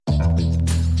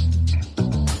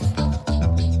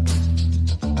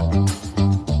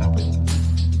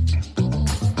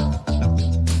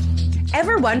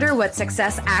wonder what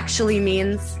success actually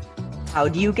means? How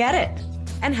do you get it?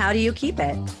 And how do you keep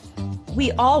it?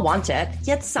 We all want it,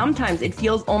 yet sometimes it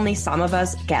feels only some of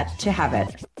us get to have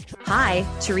it. Hi,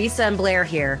 Teresa and Blair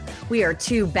here. We are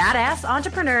two badass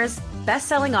entrepreneurs,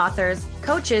 best-selling authors,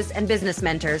 coaches, and business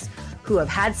mentors who have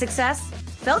had success,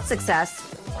 felt success,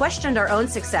 questioned our own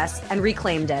success, and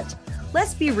reclaimed it.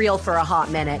 Let's be real for a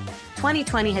hot minute.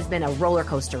 2020 has been a roller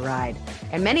coaster ride,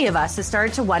 and many of us have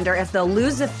started to wonder if they'll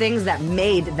lose the things that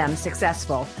made them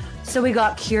successful. So we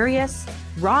got curious,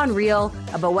 raw and real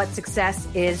about what success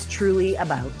is truly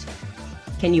about.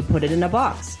 Can you put it in a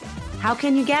box? How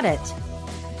can you get it?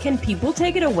 Can people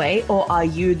take it away, or are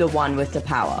you the one with the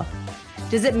power?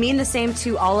 Does it mean the same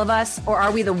to all of us, or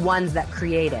are we the ones that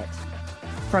create it?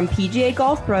 From PGA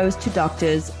golf pros to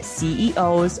doctors,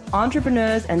 CEOs,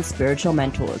 entrepreneurs, and spiritual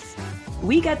mentors,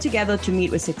 we get together to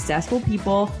meet with successful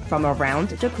people from around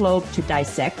the globe to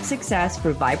dissect success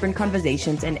through vibrant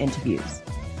conversations and interviews.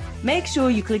 Make sure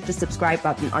you click the subscribe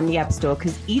button on the App Store,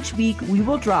 because each week we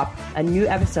will drop a new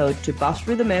episode to bust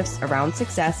through the myths around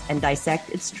success and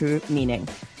dissect its true meaning.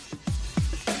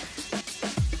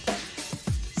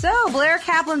 So, Blair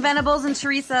Kaplan-Venables and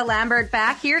Teresa Lambert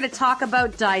back here to talk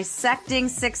about dissecting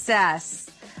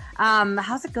success.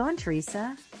 How's it going,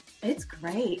 Teresa? It's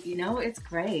great. It's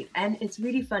great. And it's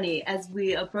really funny as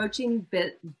we're approaching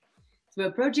business,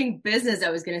 I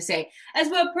was going to say, as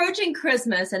we're approaching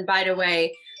Christmas. And by the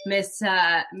way, Miss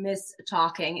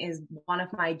Talking is one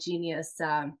of my genius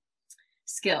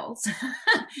skills.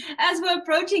 As we're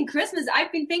approaching Christmas,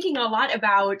 I've been thinking a lot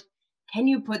about, can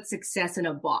you put success in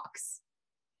a box?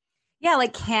 Yeah,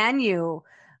 can you?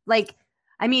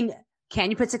 Can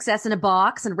you put success in a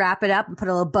box and wrap it up and put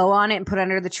a little bow on it and put it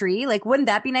under the tree? Wouldn't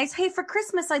that be nice? Hey, for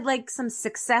Christmas, I'd like some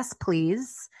success,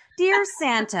 please. Dear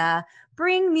Santa,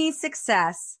 bring me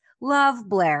success. Love,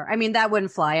 Blair. That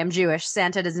wouldn't fly. I'm Jewish.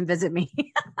 Santa doesn't visit me.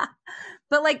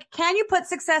 But can you put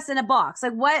success in a box?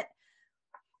 Everyone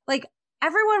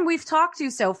we've talked to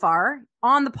so far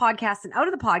on the podcast and out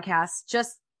of the podcast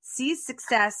just sees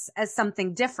success as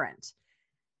something different.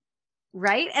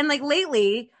 Right? And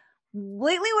lately,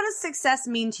 what does success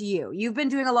mean to you? You've been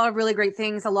doing a lot of really great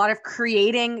things, a lot of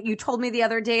creating. You told me the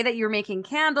other day that you were making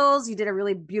candles. You did a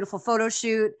really beautiful photo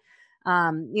shoot.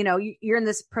 You're in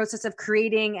this process of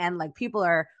creating, and people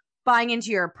are buying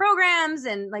into your programs.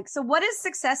 And so what is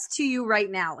success to you right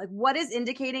now? What is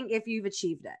indicating if you've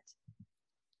achieved it?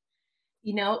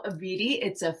 Really,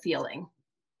 it's a feeling.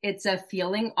 It's a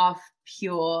feeling of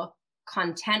pure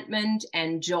contentment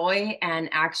and joy and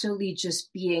actually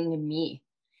just being me.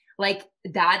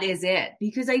 That is it.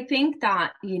 Because I think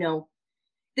that,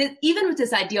 that even with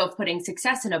this idea of putting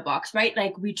success in a box, right?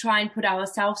 We try and put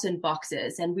ourselves in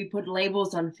boxes and we put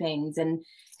labels on things and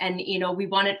we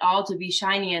want it all to be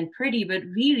shiny and pretty, but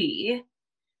really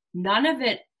none of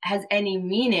it has any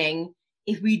meaning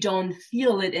if we don't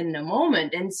feel it in the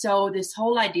moment. And so this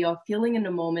whole idea of feeling in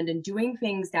the moment and doing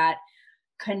things that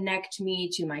connect me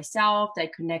to myself,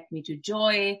 that connect me to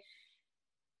joy,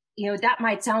 that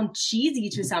might sound cheesy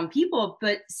to some people,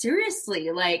 but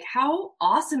seriously, how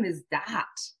awesome is that?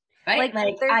 Right?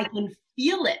 I can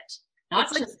feel it,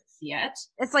 not just see it.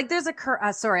 It's there's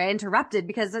sorry, I interrupted,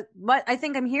 because what I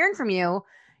think I'm hearing from you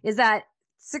is that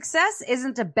success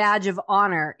isn't a badge of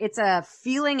honor. It's a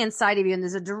feeling inside of you. And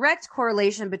there's a direct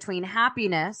correlation between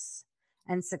happiness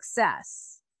and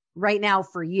success right now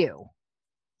for you.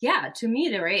 Yeah, to me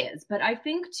there is. But I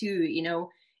think too,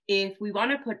 if we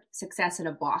want to put success in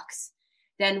a box,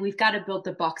 then we've got to build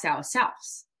the box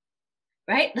ourselves,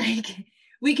 right?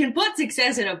 We can put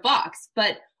success in a box,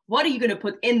 but what are you going to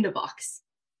put in the box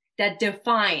that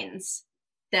defines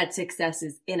that success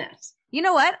is in it? You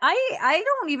know what? I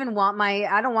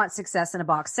don't want success in a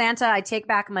box. Santa, I take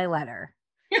back my letter.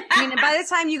 By the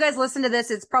time you guys listen to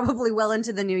this, it's probably well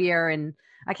into the new year, and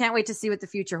I can't wait to see what the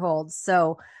future holds.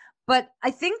 So, but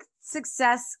I think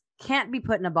success can't be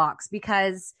put in a box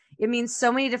because it means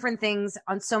so many different things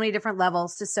on so many different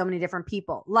levels to so many different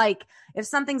people. If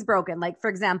something's broken, for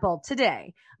example,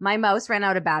 today, my mouse ran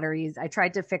out of batteries. I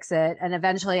tried to fix it, and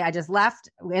eventually I just left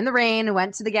in the rain,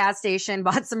 went to the gas station,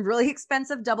 bought some really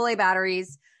expensive AA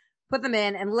batteries, put them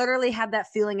in, and literally had that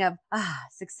feeling of,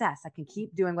 success. I can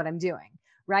keep doing what I'm doing.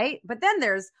 Right? But then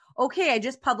there's, okay, I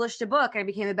just published a book. I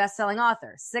became a best-selling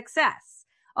author. Success.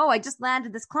 Oh, I just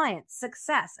landed this client.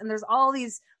 Success. And there's all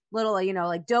these little,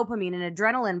 dopamine and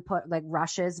adrenaline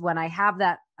rushes when I have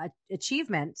that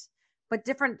achievement, but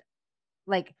different,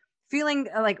 feeling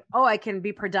oh, I can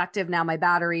be productive now. My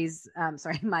batteries,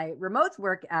 my remote's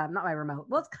work, not my remote.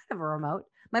 Well, it's kind of a remote.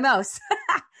 My mouse,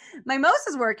 my mouse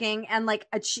is working, and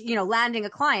landing a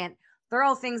client. They're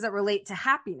all things that relate to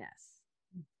happiness.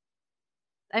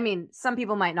 I mean, some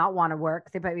people might not want to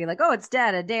work. They might be like, oh, it's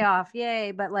dead, a day off,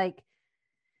 yay. But like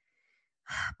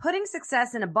putting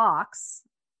success in a box,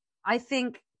 I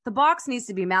think the box needs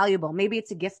to be malleable. Maybe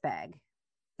it's a gift bag.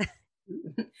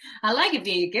 I like it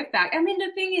being a gift bag. I mean,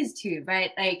 the thing is too,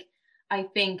 right? Like, I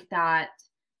think that,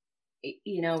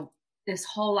 you know, this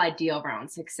whole idea around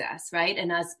success, right?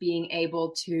 And us being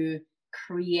able to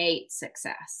create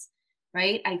success,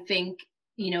 right? I think,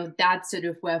 you know, that's sort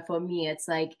of where for me, it's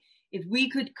like, if we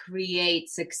could create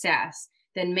success,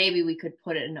 then maybe we could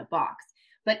put it in a box.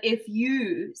 But if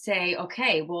you say,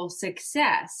 okay, well,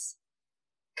 success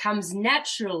comes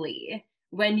naturally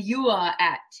when you are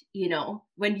at, you know,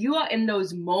 when you are in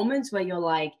those moments where you're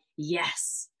like,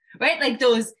 yes, right? Like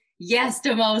those, yes,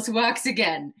 the mouse works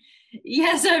again.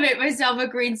 Yes, I made myself a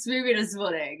green smoothie this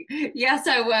morning. Yes,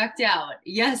 I worked out.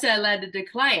 Yes, I landed a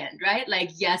client, right?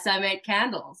 Like, yes, I made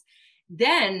candles.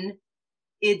 Then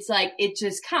it's like, it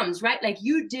just comes, right? Like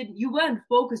you weren't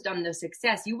focused on the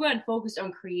success. You weren't focused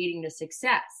on creating the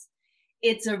success.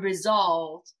 It's a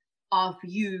result of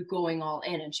you going all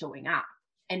in and showing up.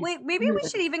 And wait, maybe we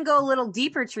should even go a little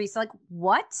deeper, Teresa. Like,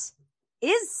 what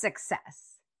is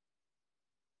success?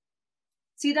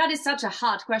 See, that is such a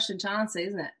hard question to answer,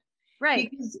 isn't it? Right.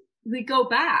 Because we go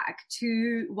back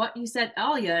to what you said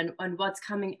earlier and what's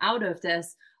coming out of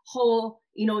this whole,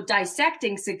 you know,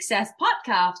 dissecting success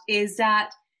podcast is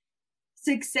that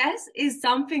success is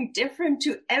something different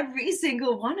to every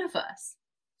single one of us,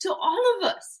 to all of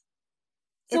us.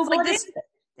 So what is it?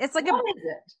 It's like what is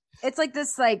it? It's like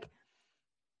this, like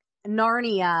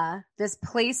Narnia, this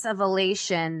place of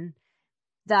elation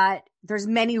that there's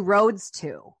many roads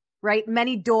to, right?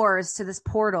 Many doors to this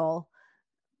portal,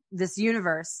 this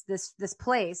universe, this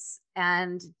place,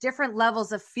 and different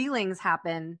levels of feelings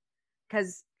happen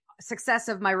because success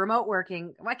of my remote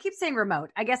working. I keep saying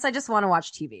remote. I guess I just want to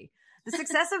watch TV. The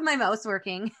success of my mouse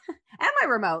working and my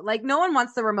remote. Like, no one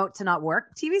wants the remote to not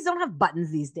work. TVs don't have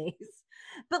buttons these days.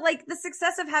 But like the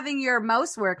success of having your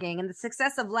mouse working and the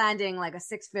success of landing like a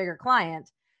 6-figure client,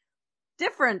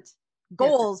 different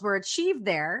goals were achieved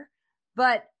there,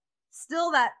 but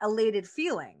still that elated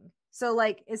feeling. So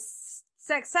like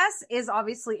success is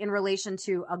obviously in relation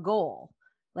to a goal.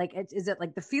 Like, is it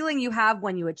like the feeling you have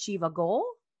when you achieve a goal?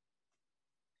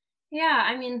 Yeah,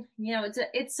 I mean, you know,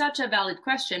 it's such a valid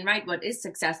question, right? What is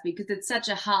success? Because it's such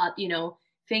a hard, you know,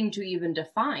 thing to even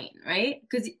define, right?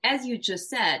 Because as you just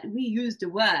said, we use the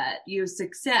word,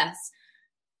 success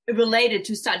related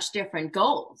to such different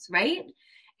goals, right?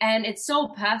 And it's so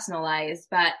personalized,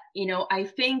 but, you know, I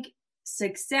think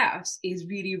success is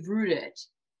really rooted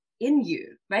in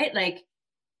you, right? Like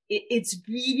it's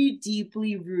really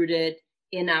deeply rooted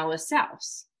in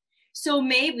ourselves. So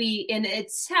maybe in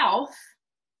itself,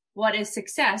 what is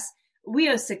success? We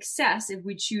are success if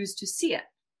we choose to see it.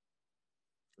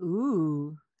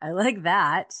 Ooh, I like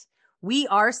that. We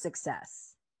are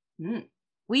success. Mm.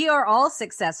 We are all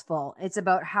successful. It's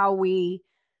about how we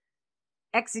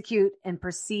execute and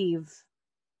perceive.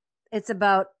 It's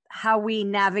about how we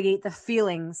navigate the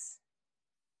feelings.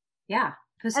 Yeah.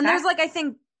 And there's like, I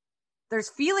think there's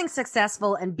feeling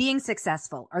successful and being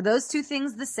successful. Are those two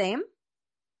things the same?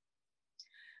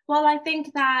 Well, I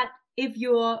think that if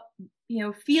you're, you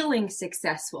know, feeling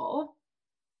successful,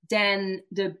 then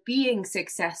the being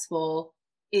successful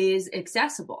is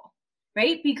accessible,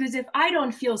 right? Because if I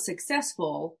don't feel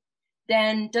successful,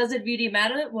 then does it really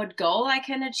matter what goal I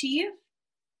can achieve?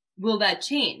 Will that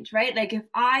change, right? Like if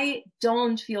I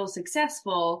don't feel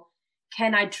successful,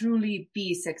 can I truly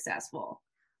be successful?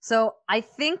 So I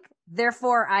think,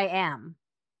 therefore I am.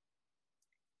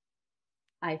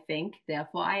 I think,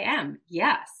 therefore I am.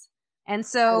 Yes. And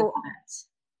so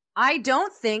I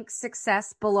don't think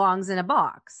success belongs in a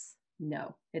box.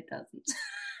 No, it doesn't.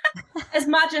 As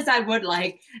much as I would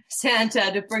like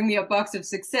Santa to bring me a box of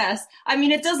success, I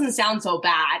mean, it doesn't sound so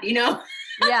bad, you know?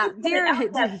 Yeah,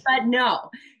 but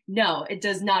no, it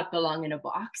does not belong in a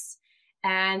box.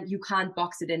 And you can't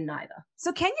box it in neither.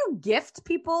 So can you gift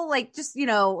people, like, just, you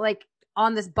know, like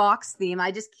on this box theme,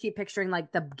 I just keep picturing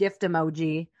like the gift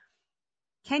emoji.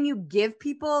 Can you gift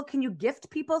people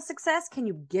success? Can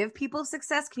you give people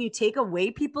success? Can you take away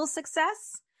people's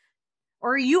success?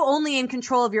 Or are you only in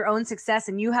control of your own success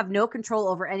and you have no control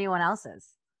over anyone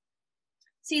else's?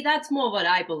 See, that's more what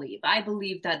I believe. I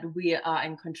believe that we are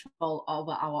in control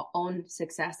over our own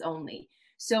success only.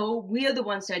 So we are the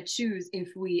ones that choose if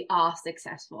we are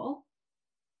successful,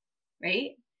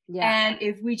 right? Yeah. And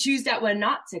if we choose that we're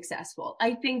not successful,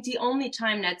 I think the only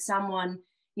time that someone,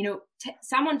 you know,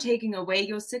 someone taking away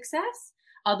your success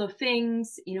are the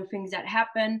things, you know, things that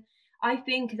happen I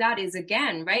think that is,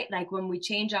 again, right? Like when we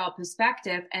change our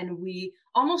perspective and we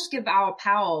almost give our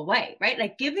power away, right?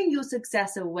 Like giving your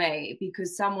success away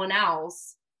because someone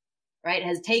else, right,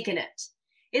 has taken it.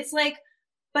 It's like,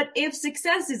 but if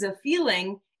success is a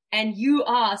feeling and you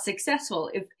are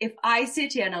successful, if I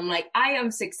sit here and I'm like, I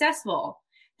am successful,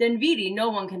 then really no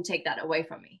one can take that away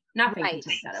from me. Nothing can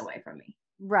take that away from me.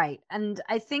 Right. And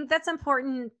I think that's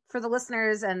important for the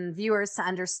listeners and viewers to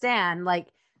understand. Like,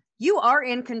 you are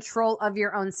in control of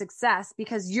your own success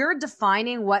because you're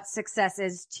defining what success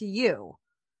is to you.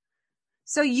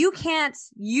 So you can't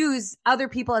use other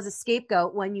people as a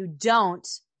scapegoat when you don't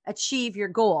achieve your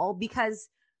goal, because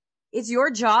it's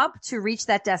your job to reach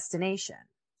that destination.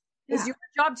 Yeah. It's your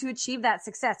job to achieve that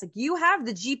success. Like, you have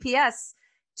the GPS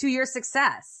to your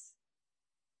success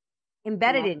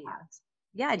embedded in you.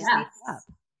 Yeah, I just made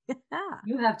it up.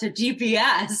 You have the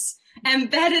GPS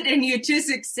embedded in you to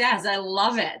success. I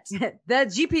love it. The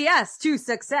GPS to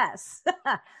success.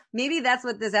 Maybe that's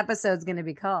what this episode's going to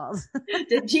be called.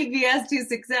 The GPS to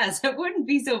success. It wouldn't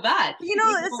be so bad. You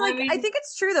know, it's like, I think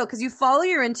it's true though, because you follow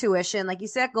your intuition. Like, you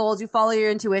set goals, you follow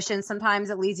your intuition. Sometimes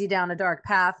it leads you down a dark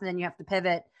path and then you have to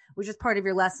pivot, which is part of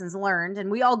your lessons learned. And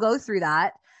we all go through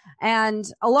that. And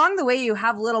along the way, you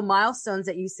have little milestones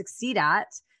that you succeed at.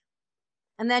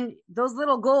 And then those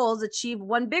little goals achieve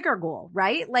one bigger goal,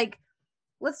 right? Like,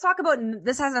 let's talk about,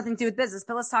 this has nothing to do with business,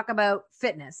 but let's talk about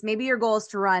fitness. Maybe your goal is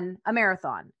to run a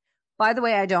marathon. By the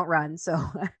way, I don't run, so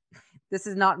this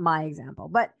is not my example,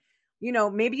 but you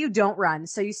know, maybe you don't run.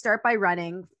 So you start by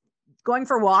running, going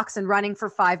for walks and running for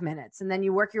 5 minutes. And then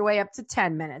you work your way up to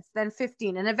 10 minutes, then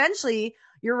 15. And eventually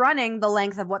you're running the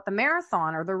length of what the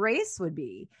marathon or the race would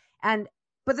be.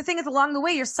 But the thing is, along the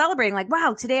way, you're celebrating like,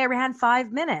 wow, today I ran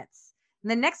 5 minutes. And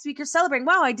then next week you're celebrating,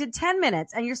 wow, I did 10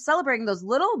 minutes. And you're celebrating those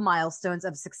little milestones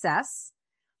of success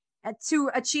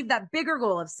to achieve that bigger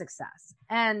goal of success.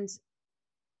 And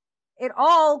it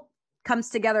all comes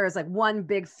together as like one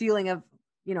big feeling of,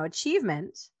 you know,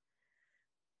 achievement.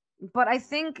 But I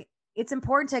think it's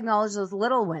important to acknowledge those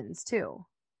little wins too.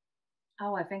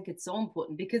 Oh, I think it's so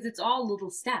important because it's all little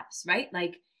steps, right?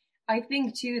 Like, I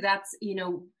think too, that's, you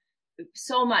know,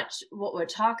 so much what we're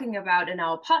talking about in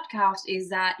our podcast is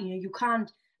that, you know, you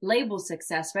can't label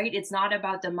success, right? It's not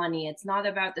about the money. It's not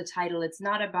about the title. It's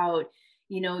not about,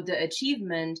 you know, the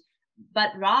achievement,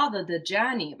 but rather the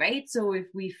journey, right? So if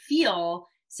we feel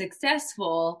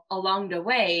successful along the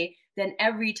way, then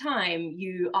every time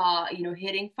you are, you know,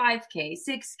 hitting 5K,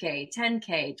 6K,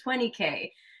 10K,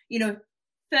 20K, you know,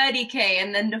 30K,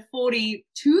 and then the 42K,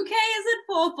 is it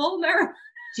for a full marathon?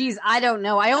 Geez, I don't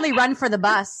know. I only run for the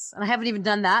bus and I haven't even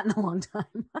done that in a long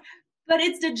time. But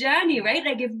it's the journey, right?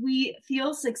 Like, if we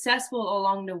feel successful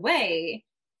along the way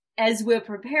as we're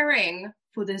preparing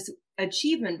for this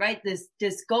achievement, right?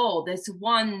 This goal, this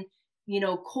one, you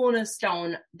know,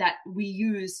 cornerstone that we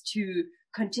use to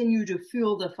continue to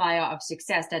fuel the fire of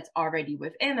success that's already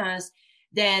within us,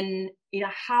 then, you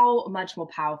know, how much more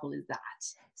powerful is that?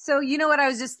 So, you know what I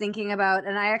was just thinking about,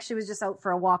 and I actually was just out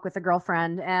for a walk with a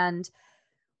girlfriend, and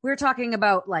we were talking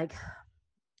about like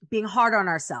being hard on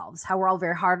ourselves, how we're all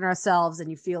very hard on ourselves, and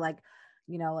you feel like,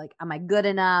 you know, like, am I good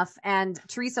enough? And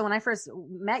Teresa, when I first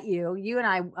met you, you and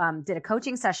I did a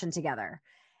coaching session together,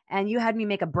 and you had me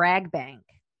make a brag bank.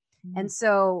 Mm-hmm. And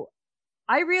so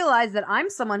I realized that I'm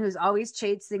someone who's always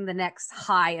chasing the next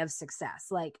high of success.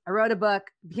 Like, I wrote a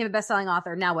book, became a best-selling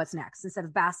author. Now what's next? Instead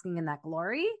of basking in that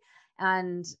glory.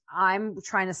 And I'm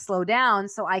trying to slow down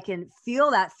so I can feel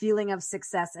that feeling of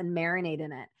success and marinate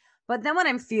in it. But then when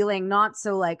I'm feeling not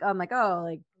so like, I'm like, oh,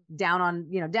 like down on,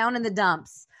 you know, down in the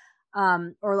dumps,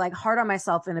 or like hard on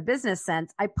myself in a business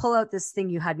sense, I pull out this thing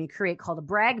you had me create called a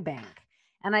brag bank.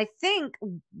 And I think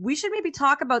we should maybe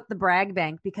talk about the brag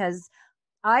bank, because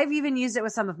I've even used it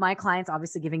with some of my clients,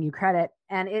 obviously giving you credit.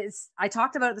 And I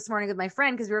talked about it this morning with my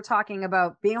friend, because we were talking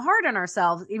about being hard on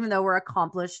ourselves, even though we're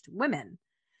accomplished women.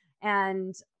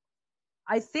 And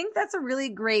I think that's a really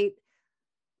great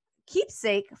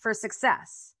keepsake for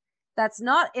success. That's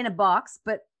not in a box,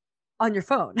 but on your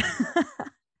phone.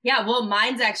 Yeah, well,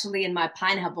 mine's actually in my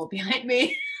pineapple behind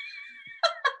me.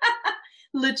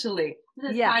 Literally.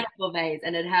 Yeah. Pineapple vase,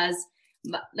 and it has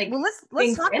like. Well,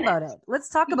 let's talk about it. Let's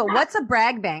talk about what's a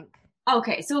brag bank.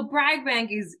 Okay, so a brag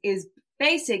bank is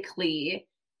basically,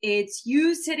 it's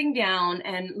you sitting down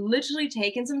and literally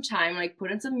taking some time, like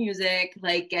put in some music,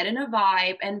 like get in a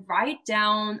vibe and write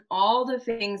down all the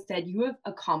things that you have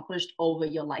accomplished over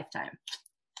your lifetime.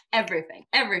 Everything.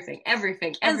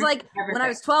 It's like when I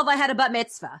was 12, I had a bat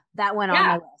mitzvah. That went on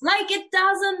my list. Like, it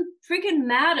doesn't freaking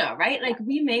matter, right? Like,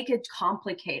 we make it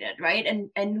complicated, right?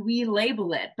 And we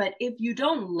label it. But if you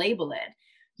don't label it,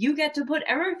 you get to put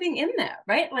everything in there,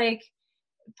 right? Like,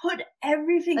 put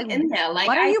everything in there. Like,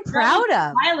 what are you proud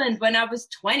of? Thailand when I was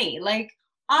 20. Like,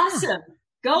 awesome.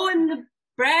 Go in the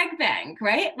brag bank,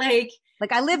 right?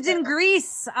 Like I lived in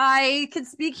Greece. I could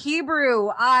speak Hebrew.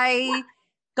 I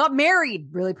got married.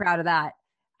 Really proud of that.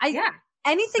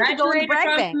 Anything could go in the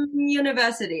brag bank.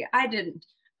 University. I didn't.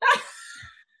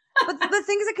 But the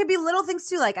things, it could be little things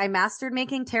too. Like, I mastered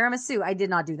making tiramisu. I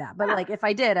did not do that. But like, if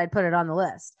I did, I'd put it on the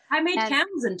list. I made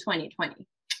candles in 2020.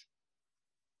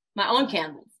 My own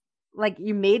candles. Like,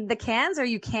 you made the cans or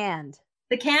you canned?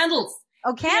 The candles.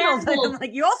 Oh, candles. I'm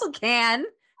like, you also can.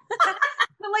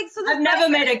 But like, so I've never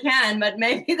made a can, but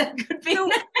maybe that could be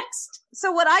next.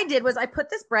 So what I did was I put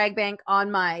this brag bank on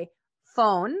my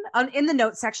phone, in the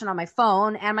notes section on my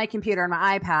phone and my computer and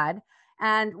my iPad.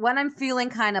 And when I'm feeling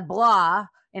kind of blah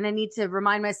and I need to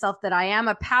remind myself that I am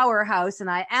a powerhouse and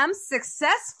I am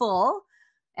successful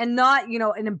and not,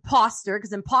 an imposter,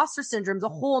 because imposter syndrome is a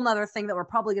whole nother thing that we're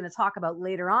probably going to talk about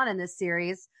later on in this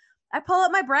series, I pull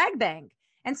out my brag bank.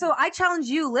 And so I challenge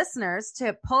you listeners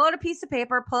to pull out a piece of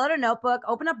paper, pull out a notebook,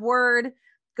 open up Word,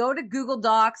 go to Google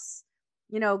Docs,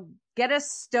 get a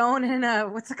stone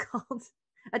and what's it called?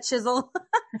 A chisel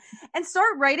and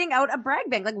start writing out a brag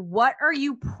bank. Like, what are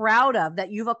you proud of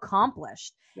that you've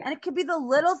accomplished? Yeah. And it could be the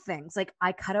little things, like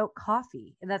I cut out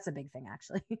coffee. And that's a big thing,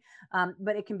 actually.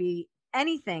 But it can be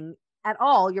anything at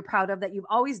all you're proud of that you've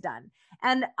always done.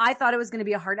 And I thought it was going to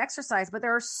be a hard exercise, but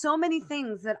there are so many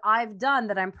things that I've done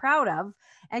that I'm proud of.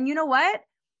 And you know what?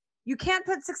 You can't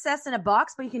put success in a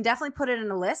box, but you can definitely put it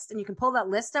in a list, and you can pull that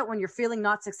list out when you're feeling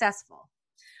not successful.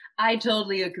 I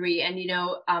totally agree. And,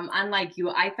 unlike you,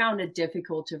 I found it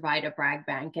difficult to write a brag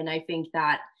bank. And I think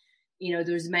that,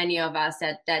 there's many of us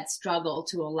that struggle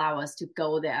to allow us to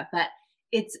go there. But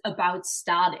it's about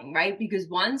starting, right? Because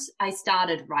once I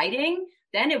started writing,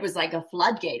 then it was like a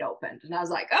floodgate opened. And I was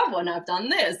like, oh, well, I've done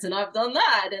this and I've done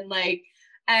that.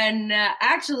 And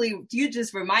actually, you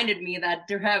just reminded me that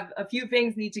there have a few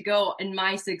things need to go in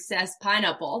my success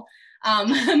pineapple.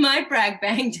 My brag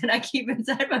bank that I keep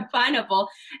inside my pineapple.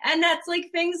 And that's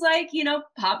like things like,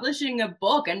 publishing a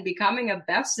book and becoming a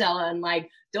bestseller. And like,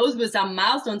 those were some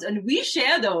milestones. And we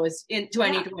share those in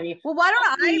 2020. Yeah. Well, why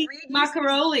don't I read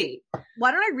Macaroli?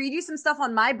 Why don't I read you some stuff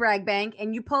on my brag bank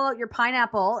and you pull out your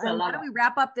pineapple? And why don't we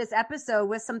wrap up this episode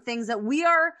with some things that we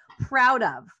are proud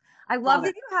of? I love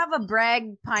that you have a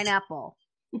brag pineapple.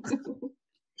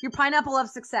 Your pineapple of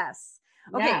success.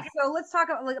 Okay, yeah. So let's talk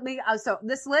about, so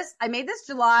this list, I made this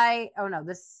I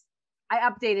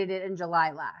updated it in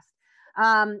July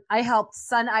last. I helped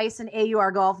Sun Ice and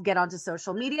AUR Golf get onto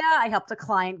social media. I helped a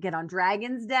client get on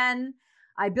Dragon's Den.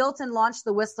 I built and launched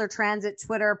the Whistler Transit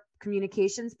Twitter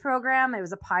communications program. It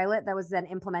was a pilot that was then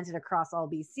implemented across all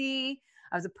BC.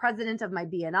 I was a president of my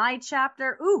BNI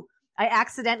chapter. I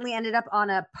accidentally ended up on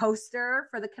a poster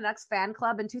for the Canucks fan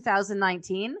club in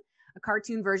 2019. A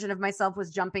cartoon version of myself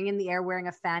was jumping in the air wearing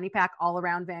a fanny pack all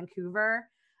around Vancouver.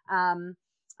 I'm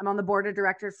on the board of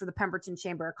directors for the Pemberton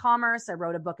Chamber of Commerce. I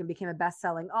wrote a book and became a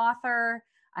best-selling author.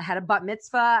 I had a bat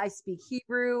mitzvah. I speak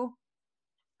Hebrew.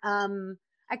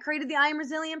 I created the I Am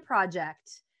Resilient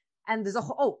Project. And there's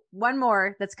one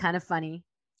more that's kind of funny.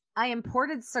 I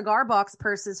imported cigar box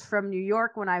purses from New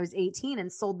York when I was 18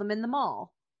 and sold them in the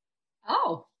mall.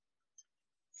 Oh,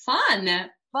 fun.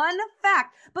 Fun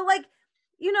fact. But like,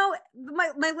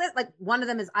 my list, like one of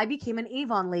them is I became an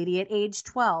Avon lady at age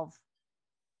 12.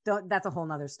 That's a whole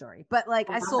nother story. But like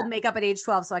I sold makeup at age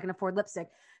 12 so I can afford lipstick.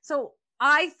 So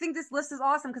I think this list is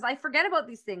awesome because I forget about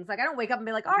these things. Like I don't wake up and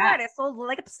be like, all right, I sold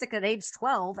lipstick at age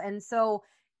 12. And so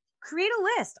create a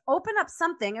list, open up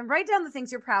something and write down the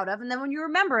things you're proud of. And then when you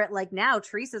remember it, like now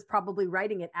Teresa's probably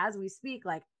writing it as we speak,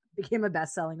 like became a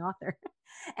best-selling author.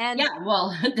 And yeah,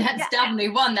 well, that's definitely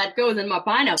one that goes in my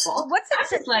pineapple. What's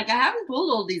it? Just like I haven't pulled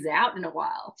all these out in a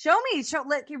while. Show me.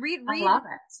 Read. I love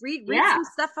it. Read some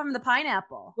stuff from the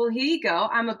pineapple. Well, here you go.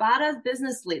 I'm a badass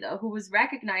business leader who was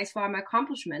recognized for my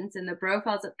accomplishments in the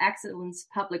Profiles of Excellence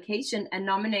publication and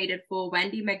nominated for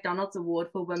Wendy McDonald's Award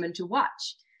for Women to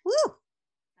Watch. Woo!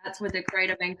 That's with the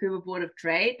Greater Vancouver Board of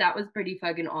Trade. That was pretty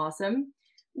fucking awesome.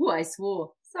 Ooh, I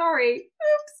swore. Sorry.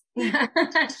 Oops.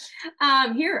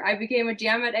 Here, I became a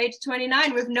GM at age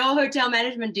 29 with no hotel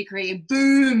management degree.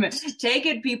 Boom. Take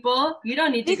it, people. You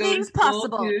don't need to go to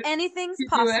school. Anything's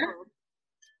possible.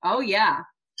 Oh, yeah.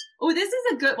 Oh, this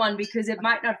is a good one because it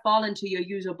might not fall into your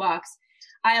usual box.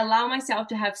 I allow myself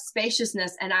to have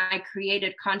spaciousness and I create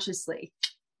it consciously.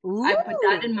 Ooh. I put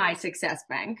that in my success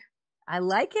bank. I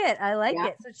like it.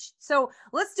 So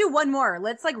let's do one more.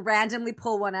 Let's like randomly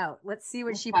pull one out. Let's see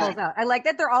what she pulls out. I like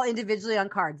that they're all individually on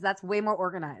cards. That's way more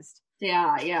organized.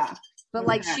 Yeah. But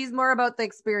like, she's more about the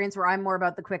experience where I'm more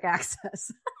about the quick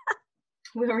access.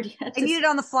 We already had I need it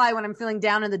on the fly when I'm feeling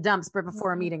down in the dumps, but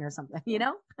before a meeting or something, you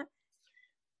know?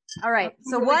 All right.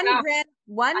 So one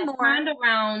more. I turned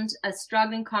around a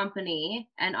struggling company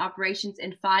and operations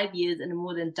in 5 years and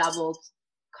more than doubled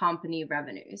company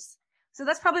revenues. So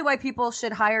that's probably why people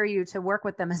should hire you to work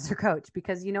with them as their coach,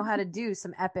 because you know how to do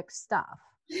some epic stuff.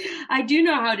 I do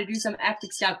know how to do some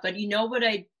epic stuff, but you know what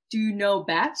I do know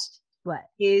best? What?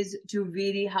 Is to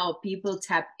really help people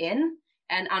tap in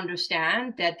and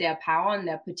understand that their power and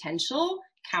their potential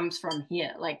comes from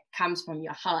here, like comes from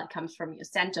your heart, comes from your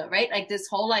center, right? Like this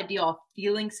whole idea of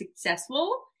feeling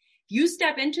successful. If you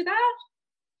step into that,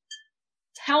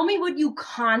 tell me what you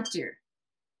can't do.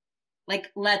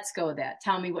 Like, let's go there.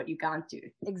 Tell me what you can't do.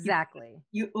 Exactly.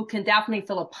 You can definitely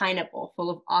fill a pineapple full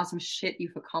of awesome shit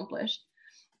you've accomplished.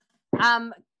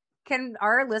 Can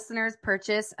our listeners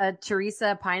purchase a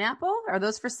Teresa pineapple? Are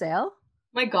those for sale?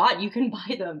 My God, you can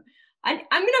buy them. I'm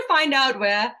going to find out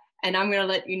where, and I'm going to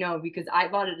let you know because I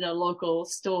bought it in a local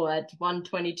store at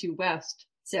 122 West.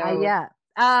 So yeah.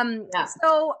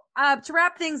 So to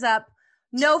wrap things up,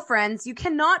 no, friends, you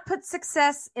cannot put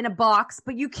success in a box,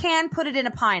 but you can put it in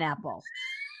a pineapple.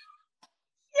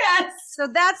 Yes. So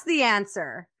that's the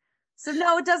answer. So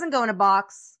no, it doesn't go in a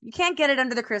box. You can't get it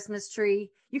under the Christmas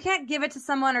tree. You can't give it to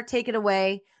someone or take it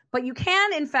away, but you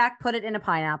can, in fact, put it in a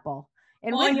pineapple.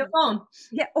 And on your phone.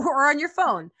 Yeah, or on your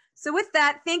phone. So with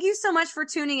that, thank you so much for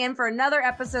tuning in for another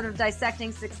episode of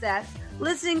Dissecting Success,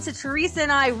 listening to Teresa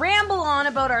and I ramble on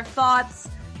about our thoughts.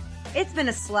 It's been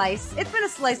a slice. It's been a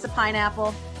slice of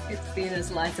pineapple. It's been a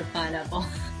slice of pineapple.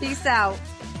 Peace out.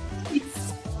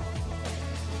 Peace.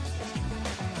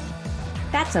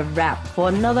 That's a wrap for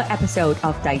another episode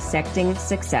of Dissecting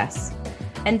Success.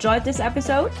 Enjoyed this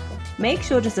episode? Make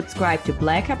sure to subscribe to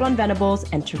Blair Kaplan-Venables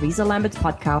and Teresa Lambert's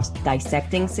podcast,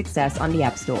 Dissecting Success, on the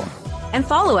App Store. And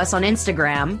follow us on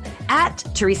Instagram at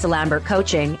Teresa Lambert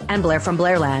Coaching and Blair from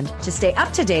Blairland to stay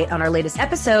up to date on our latest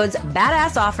episodes,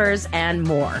 badass offers, and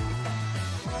more.